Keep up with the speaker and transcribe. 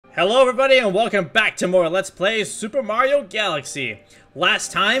Hello everybody and welcome back to more Let's Play Super Mario Galaxy. Last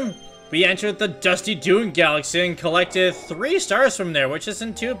time, we entered the Dusty Dune Galaxy and collected 3 stars from there, which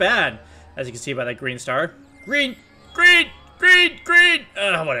isn't too bad. As you can see by that green star. Green! Green! Green! Green!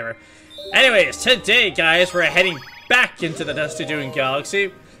 Whatever. Anyways, today guys, we're heading back into the Dusty Dune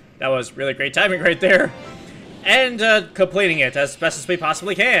Galaxy. That was really great timing right there. And completing it as best as we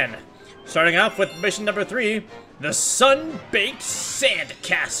possibly can. Starting off with mission number 3. The Sun-Baked Sand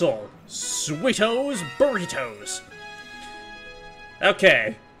Castle. Sweetos Burritos.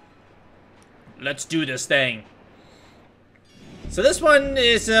 Okay. Let's do this thing. So this one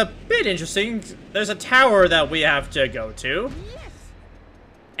is a bit interesting. There's a tower that we have to go to.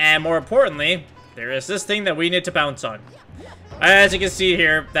 And more importantly, there is this thing that we need to bounce on. As you can see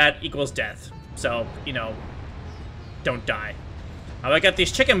here, that equals death. So, you know, don't die. I got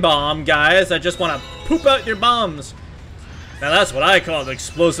these chicken bomb guys that just want to poop out your bombs. Now that's what I call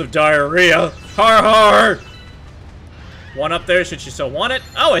explosive diarrhea. Har har! One up there, should you still want it?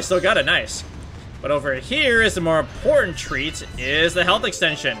 Oh, I still got it, nice. But over here is the more important treat, is the health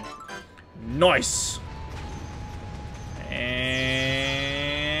extension. Nice. And...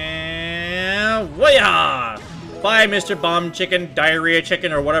 Waya! Bye, Mr. Bomb Chicken, Diarrhea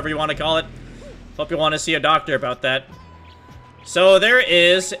Chicken, or whatever you want to call it. Hope you want to see a doctor about that. So there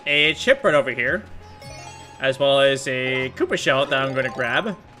is a chip right over here, as well as a Koopa shell that I'm going to grab.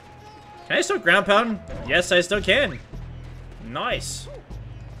 Can I still ground pound? Yes, I still can. Nice.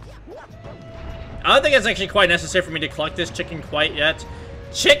 I don't think it's actually quite necessary for me to collect this chicken quite yet.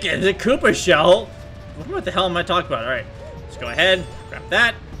 Chicken? The Koopa shell? What the hell am I talking about? Alright, let's go ahead, grab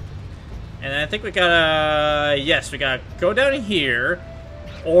that. And I think we gotta... Yes, we gotta go down here,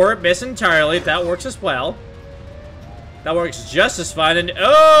 or miss entirely. That works as well. That works just as fine. And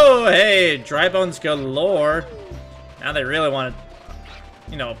oh, hey, dry bones galore. Now they really want to,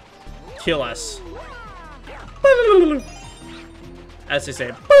 you know, kill us. As they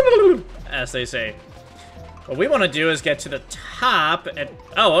say. As they say. What we want to do is get to the top and...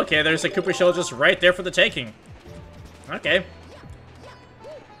 Oh, okay, there's a Koopa shell just right there for the taking. Okay.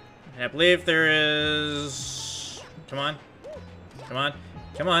 And I believe there is... Come on. Come on.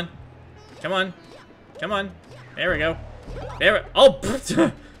 Come on. Come on. Come on. There we go. There we... Oh!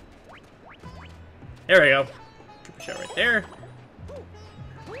 There we go. Koopa shell right there.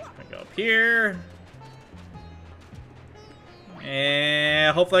 I go up here.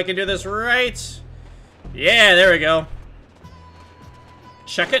 And hopefully I can do this right. Yeah, there we go.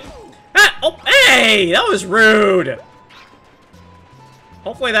 Check it. Ah! Oh, hey! That was rude!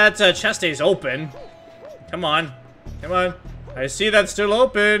 Hopefully that chest stays open. Come on. Come on. I see that's still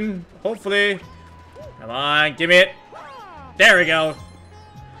open. Hopefully. Come on, give me it. There we go.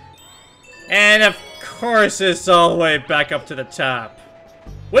 And of course it's all the way back up to the top.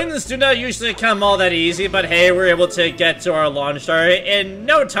 Wins do not usually come all that easy, but hey, we're able to get to our launch star in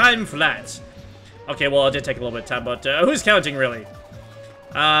no time flat. Okay, well, it did take a little bit of time, but who's counting, really?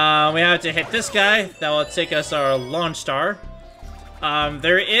 We have to hit this guy. That will take us our launch star.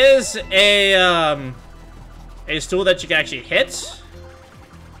 There is a stool that you can actually hit.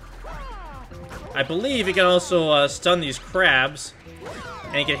 I believe you can also stun these crabs,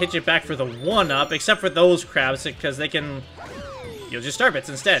 and it can hit you back for the 1-up, except for those crabs, because they can use your star bits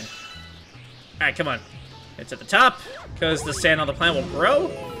instead. Alright, come on. It's at the top, because the sand on the planet will grow,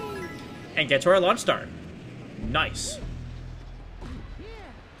 and get to our launch star. Nice.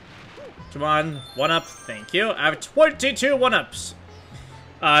 Come on, 1-up, thank you. I have 22 1-ups.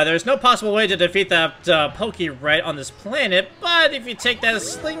 There's no possible way to defeat that Pokey right on this planet, but if you take that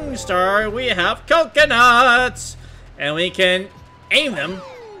Sling Star, we have coconuts! And we can aim them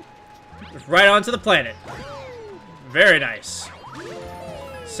right onto the planet. Very nice.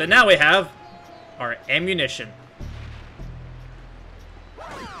 So now we have our ammunition.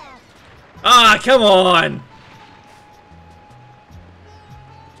 Ah, come on!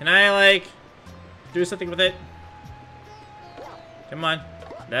 Can I, like, do something with it? Come on.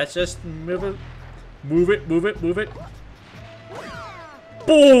 Let's just move it. Move it, move it, move it.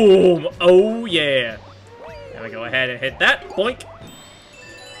 Boom! Oh, yeah. Now we go ahead and hit that. Boink.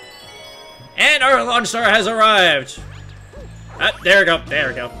 And our launch star has arrived. Ah, there we go. There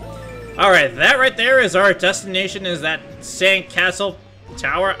we go. Alright, that right there is our destination, is that sand castle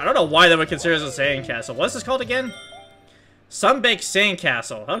tower. I don't know why they would consider this a sand castle. What's this called again? Sun-Baked Sand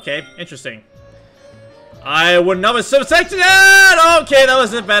Castle. Okay, interesting. I wouldn't have suspected that! Okay, that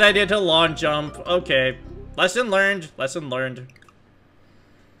was a bad idea to long jump. Okay. Lesson learned. Lesson learned.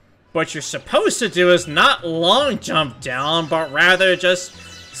 What you're supposed to do is not long jump down, but rather just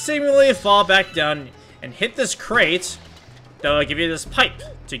seemingly fall back down and hit this crate that will give you this pipe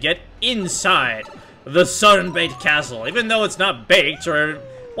to get inside the sun-baked castle. Even though it's not baked, or...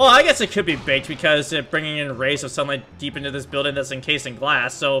 Well, I guess it could be baked because it's bringing in rays of sunlight deep into this building that's encased in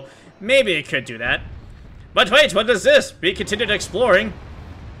glass, so maybe it could do that. But wait, what is this? We continued exploring.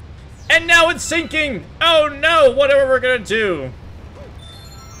 And now it's sinking! Oh no, what are we gonna do?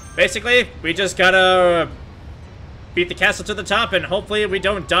 Basically, we just gotta beat the castle to the top and hopefully we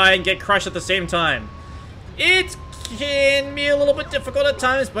don't die and get crushed at the same time. It can be a little bit difficult at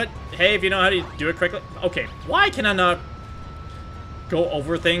times, but hey, if you know how to do it correctly. Okay, why can I not go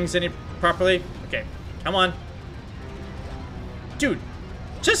over things any properly? Okay, come on. Dude,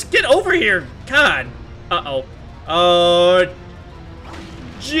 just get over here. God. Uh-oh. Oh,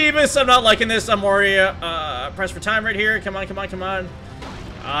 Jeebus, I'm not liking this. I'm already, pressed for time right here. Come on, come on, come on.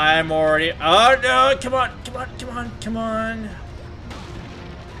 I'm already, oh no, come on, come on, come on, come on.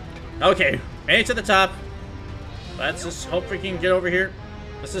 Okay, made it to the top. Let's just hope we can get over here.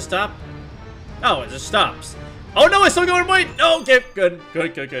 Let's just stop. Oh, it just stops. Oh no, it's still going, wait. Oh, okay, good,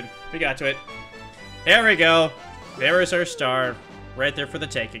 good, good, good. We got to it. There we go. There is our star. Right there for the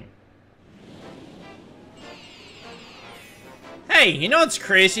taking. Hey, you know what's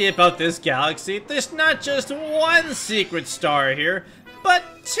crazy about this galaxy? There's not just one secret star here, but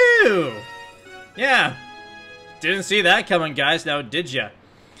two! Yeah, didn't see that coming, guys, now did ya?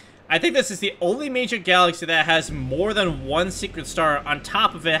 I think this is the only major galaxy that has more than one secret star on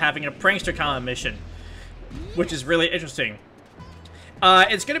top of it having a prankster common mission, which is really interesting.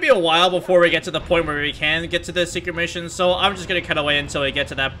 It's gonna be a while before we get to the point where we can get to the secret mission, so I'm just gonna cut away until we get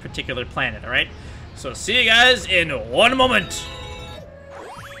to that particular planet, alright? So see you guys in 1 moment!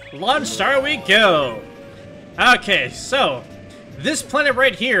 Launch star we go! Okay, so this planet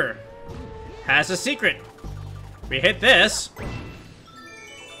right here has a secret. We hit this,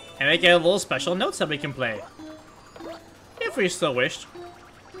 and we get a little special notes that we can play. If we still wished.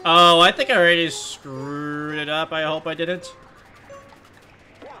 Oh, I think I already screwed it up. I hope I didn't.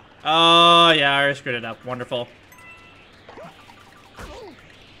 Oh, yeah, I already screwed it up. Wonderful.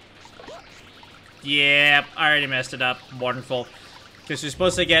 Yep, I already messed it up. Wonderful. Because you're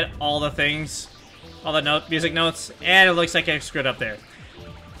supposed to get all the things, all the music notes, and it looks like I screwed up there.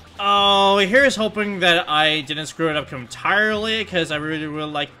 Oh, here's hoping that I didn't screw it up entirely, because I really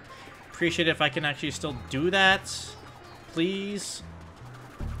would appreciate it if I can actually still do that. Please.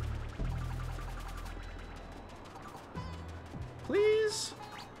 Please?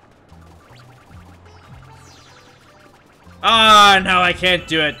 Ah, oh, no, I can't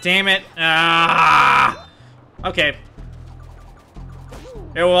do it. Damn it. Ah. Okay.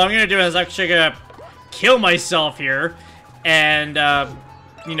 Yeah, what I'm gonna do is I'm actually gonna kill myself here and,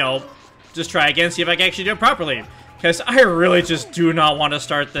 you know, just try again, see if I can actually do it properly. Because I really just do not want to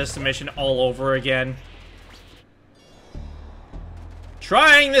start this mission all over again.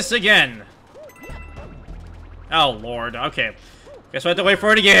 Trying this again. Oh, Lord. Okay. Guess we have to wait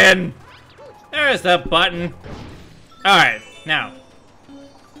for it again. There's the button. Alright, now.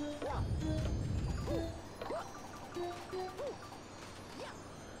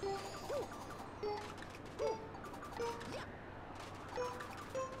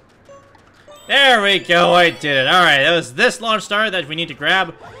 There we go, I did it. Alright, that was this launch star that we need to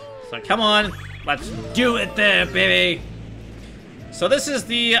grab. So come on, let's do it there, baby. So this is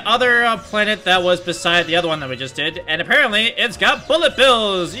the other planet that was beside the other one that we just did. And apparently, it's got bullet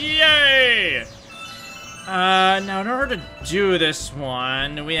bills. Yay! Now in order to do this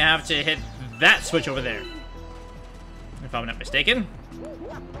one, we have to hit that switch over there. If I'm not mistaken.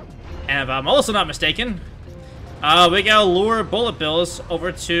 And if I'm also not mistaken, we gotta lure bullet bills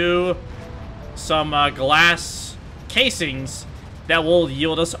over to some glass casings that will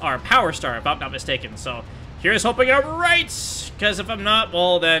yield us our power star, if I'm not mistaken. So here's hoping I'm right, because if I'm not,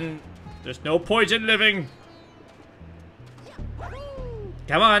 well then there's no point in living.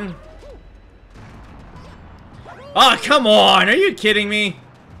 Come on. Oh, come on! Are you kidding me?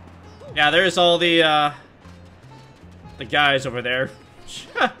 Yeah, there's all the guys over there.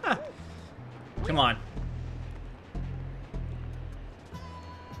 Come on.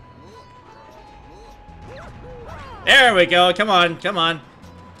 There we go. Come on, come on.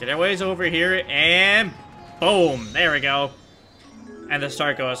 Get our ways over here, and boom! There we go. And the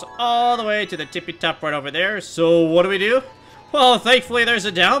star goes all the way to the tippy top right over there. So what do? Well, thankfully there's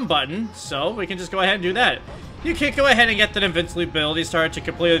a down button, so we can just go ahead and do that. You can go ahead and get that invincibility star to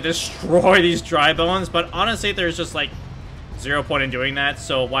completely destroy these dry bones, but honestly, there's just like 0 point in doing that,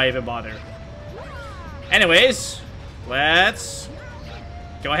 so why even bother? Anyways, let's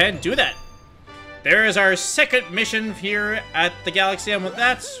go ahead and do that. There is our second mission here at the galaxy, and with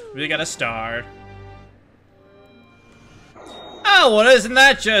that, we got a star. Oh, well, isn't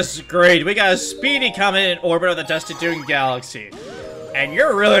that just great? We got a speedy comet in orbit of the Dusty Dune Galaxy. And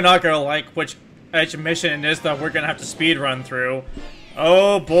you're really not gonna like which mission it is that we're gonna have to speed run through.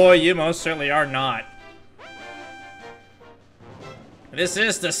 Oh boy, you most certainly are not. This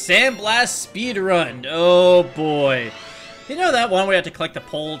is the Sandblast speed run. Oh boy. You know that one where you have to collect the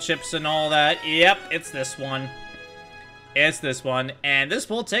pole chips and all that? Yep, it's this one. It's this one. And this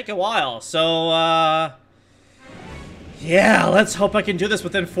will take a while. So, yeah, let's hope I can do this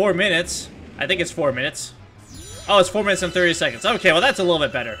within 4 minutes. I think it's 4 minutes. Oh, it's 4 minutes and 30 seconds. Okay, well, that's a little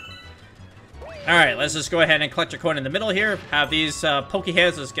bit better. Alright, let's just go ahead and collect your coin in the middle here. Have these pokey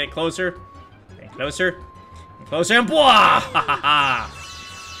hands. Let's get closer. Get closer. Get closer. And blah! Ha ha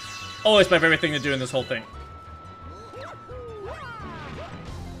ha! Always my favorite thing to do in this whole thing.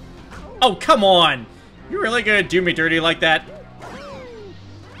 Oh, come on! You're really gonna do me dirty like that?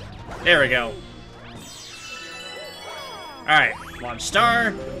 There we go. Alright, launch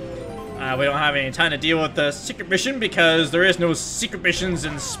star. We don't have any time to deal with the secret mission because there is no secret missions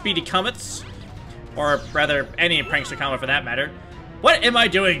in Speedy Comets. Or rather, any Prankster Comet for that matter. What am I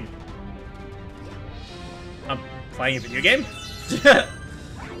doing? I'm playing a video game?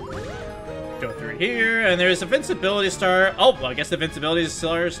 Go through here, and there's a Invincibility Star. Oh, well, I guess the Invincibility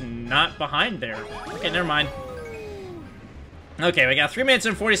Star is not behind there. Okay, never mind. Okay, we got 3 minutes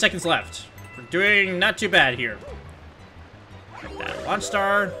and 40 seconds left. We're doing not too bad here. Like that launch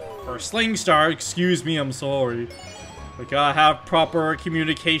star, or sling star, excuse me, I'm sorry. We gotta have proper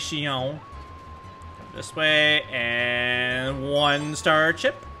communication. This way, and 1 star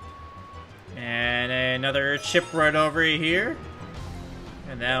chip. And another chip right over here.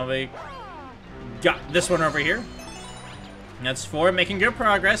 And then we got this one over here. That's 4, making good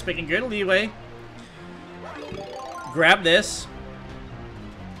progress, making good leeway. Grab this.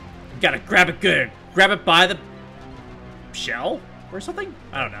 Gotta grab it good. Grab it by the shell or something?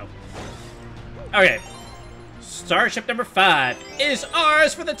 I don't know. Okay. Starship number 5 is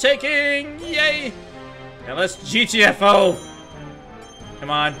ours for the taking! Yay! Now let's GTFO!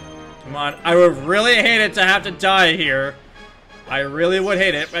 Come on. Come on. I would really hate it to have to die here. I really would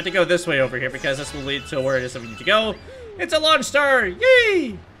hate it. We have to go this way over here because this will lead to where it is that we need to go. It's a launch star!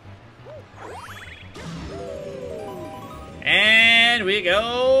 Yay! And we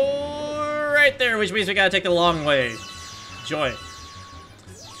go right there, which means we gotta take the long way. Joy.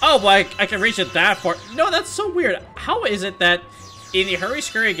 Oh, well, I can reach it that far. No, that's so weird. How is it that in the Hurry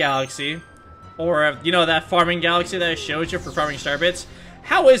Scurry Galaxy, or, you know, that farming galaxy that I showed you for farming starbits,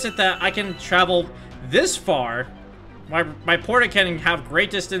 how is it that I can travel this far? My porter can have great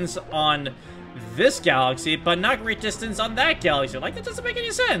distance on this galaxy, but not great distance on that galaxy. Like, that doesn't make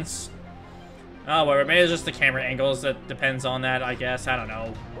any sense. Oh, well, maybe it's just the camera angles that depends on that, I guess. I don't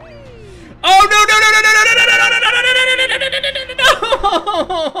know. Oh, no, no, no, no, no, no, no, no, no, no, no, no,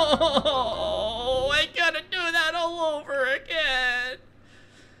 I gotta do that all over again.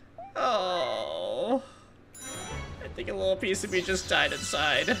 Oh. I think a little piece of me just died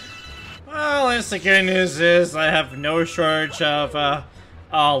inside. Well, at least the good news is I have no shortage of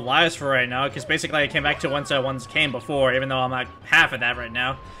lives for right now, because basically I came back to once I once came before, even though I'm like half of that right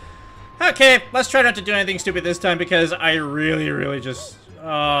now. Okay, let's try not to do anything stupid this time, because I really just...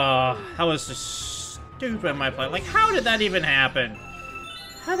 that was just stupid, my plan. Like, how did that even happen?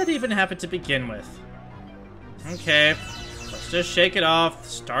 How did that even happen to begin with? Okay, let's just shake it off. The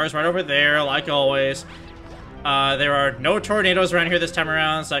star's right over there, like always. There are no tornadoes around here this time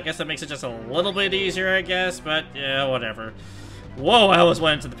around, so I guess that makes it just a little bit easier, I guess, but yeah, whatever. Whoa, I almost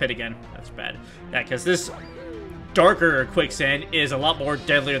went into the pit again. That's bad. Yeah, because this darker quicksand is a lot more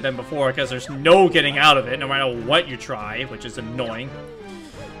deadlier than before, because there's no getting out of it, no matter what you try, which is annoying.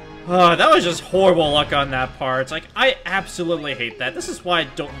 That was just horrible luck on that part. Like, I absolutely hate that. This is why I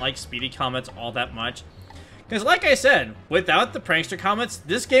don't like Speedy Comets all that much. Because, like I said, without the Prankster Comets,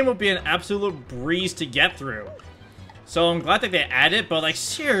 this game would be an absolute breeze to get through. So I'm glad that they added, but, like,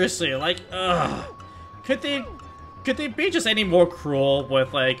 seriously, like, ugh. Could they be just any more cruel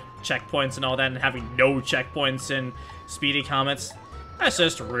with, like, checkpoints and all that, and having no checkpoints in Speedy Comets? That's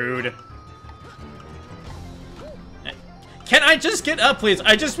just rude. Can I just get up, please?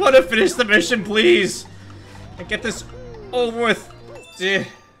 I just want to finish the mission, please. And get this over with.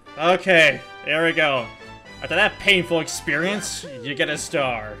 Okay, there we go. After that painful experience, you get a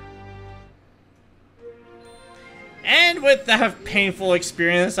star. And with that painful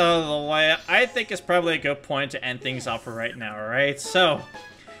experience out of the way, I think it's probably a good point to end things off for right now, alright? So,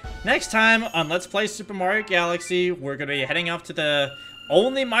 next time on Let's Play Super Mario Galaxy, we're going to be heading off to the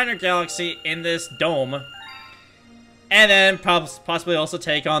only minor galaxy in this dome. And then possibly also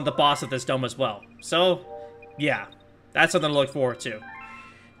take on the boss of this dome as well. So, yeah. That's something to look forward to.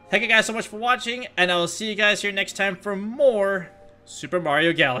 Thank you guys so much for watching, and I will see you guys here next time for more Super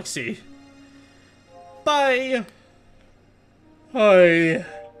Mario Galaxy. Bye! Bye.